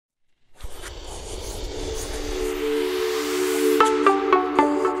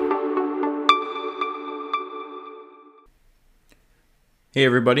Hey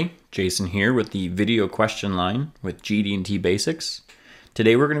everybody, Jason here with the video question line with GD&T Basics.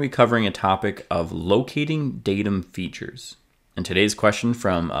 Today we're going to be covering a topic of locating datum features. And today's question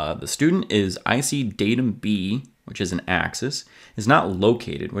from the student is, I see datum B, which is an axis, is not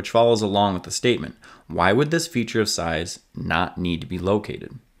located, which follows along with the statement. Why would this feature of size not need to be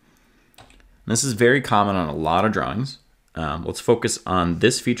located? And this is very common on a lot of drawings. Let's focus on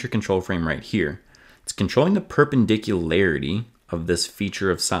this feature control frame right here. It's controlling the perpendicularity of this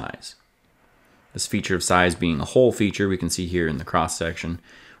feature of size. This feature of size being a whole feature we can see here in the cross section.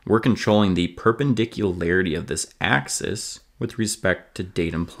 We're controlling the perpendicularity of this axis with respect to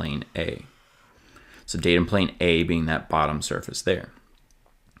datum plane A. So datum plane A being that bottom surface there.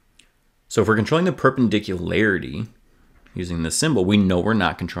 So if we're controlling the perpendicularity using this symbol, we know we're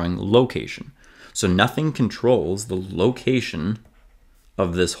not controlling location. So nothing controls the location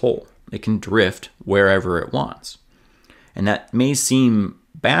of this hole. It can drift wherever it wants. And that may seem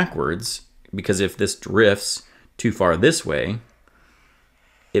backwards because if this drifts too far this way,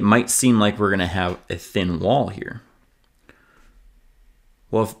 it might seem like we're going to have a thin wall here.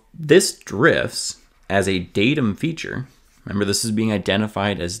 Well, if this drifts as a datum feature, remember this is being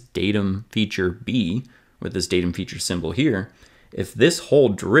identified as datum feature B with this datum feature symbol here. If this hole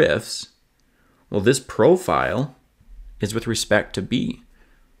drifts, well, this profile is with respect to B.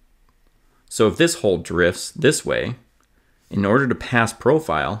 So if this hole drifts this way, in order to pass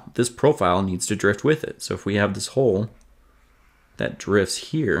profile, this profile needs to drift with it. So if we have this hole that drifts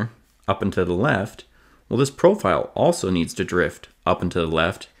here up and to the left, well, this profile also needs to drift up and to the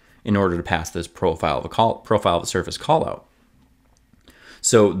left in order to pass this profile of a surface callout.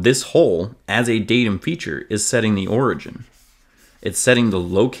 So this hole, as a datum feature, is setting the origin. It's setting the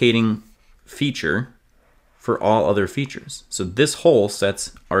locating feature for all other features. So this hole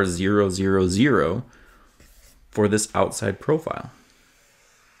sets our 0, 0, 0 for this outside profile.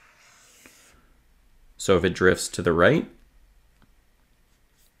 So if it drifts to the right,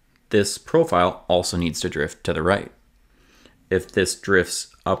 this profile also needs to drift to the right. If this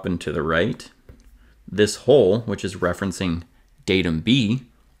drifts up and to the right, this hole, which is referencing datum B,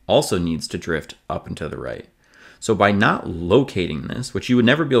 also needs to drift up and to the right. So by not locating this, which you would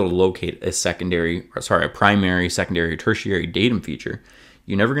never be able to locate a primary, secondary, or tertiary datum feature,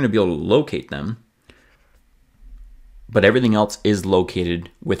 you're never going to be able to locate them, but everything else is located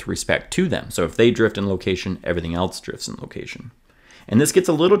with respect to them. So if they drift in location, everything else drifts in location. And this gets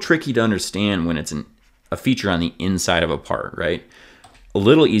a little tricky to understand when it's a feature on the inside of a part, right? A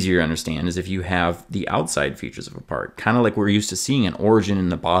little easier to understand is if you have the outside features of a part, kind of like we're used to seeing an origin in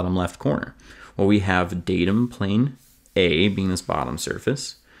the bottom left corner. Well, we have datum plane A being this bottom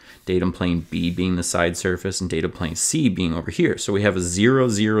surface, datum plane B being the side surface, and datum plane C being over here. So we have a 0,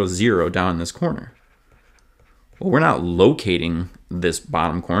 0, 0 down in this corner. Well, we're not locating this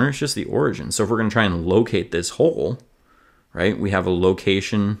bottom corner, it's just the origin. So if we're going to try and locate this hole, right, we have a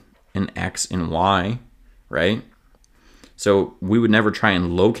location in X and Y, right? So we would never try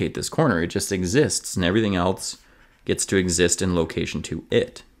and locate this corner, it just exists, and everything else gets to exist in location to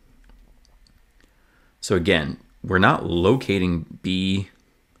it. So again, we're not locating B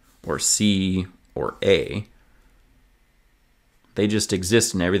or C or A. They just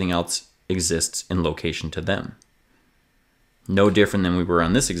exist and everything else exists in location to them. No different than we were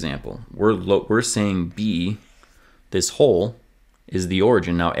on this example. We're saying B, this hole, is the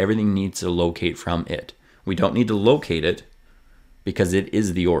origin. Now everything needs to locate from it. We don't need to locate it because it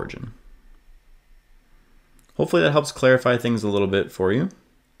is the origin. Hopefully that helps clarify things a little bit for you.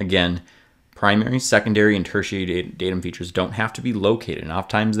 Again, primary, secondary, and tertiary datum features don't have to be located. And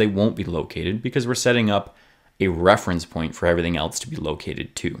oftentimes they won't be located because we're setting up a reference point for everything else to be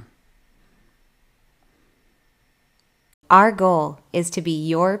located to. Our goal is to be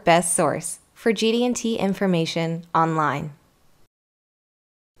your best source for GD&T information online.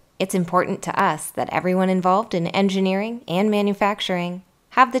 It's important to us that everyone involved in engineering and manufacturing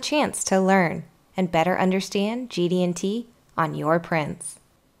have the chance to learn and better understand GD&T on your prints.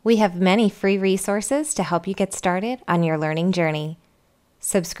 We have many free resources to help you get started on your learning journey.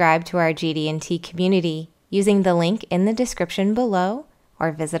 Subscribe to our GD&T community using the link in the description below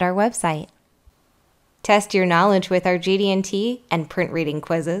or visit our website. Test your knowledge with our GD&T and print reading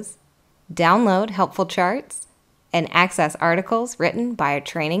quizzes. Download helpful charts and access articles written by our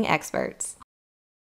training experts.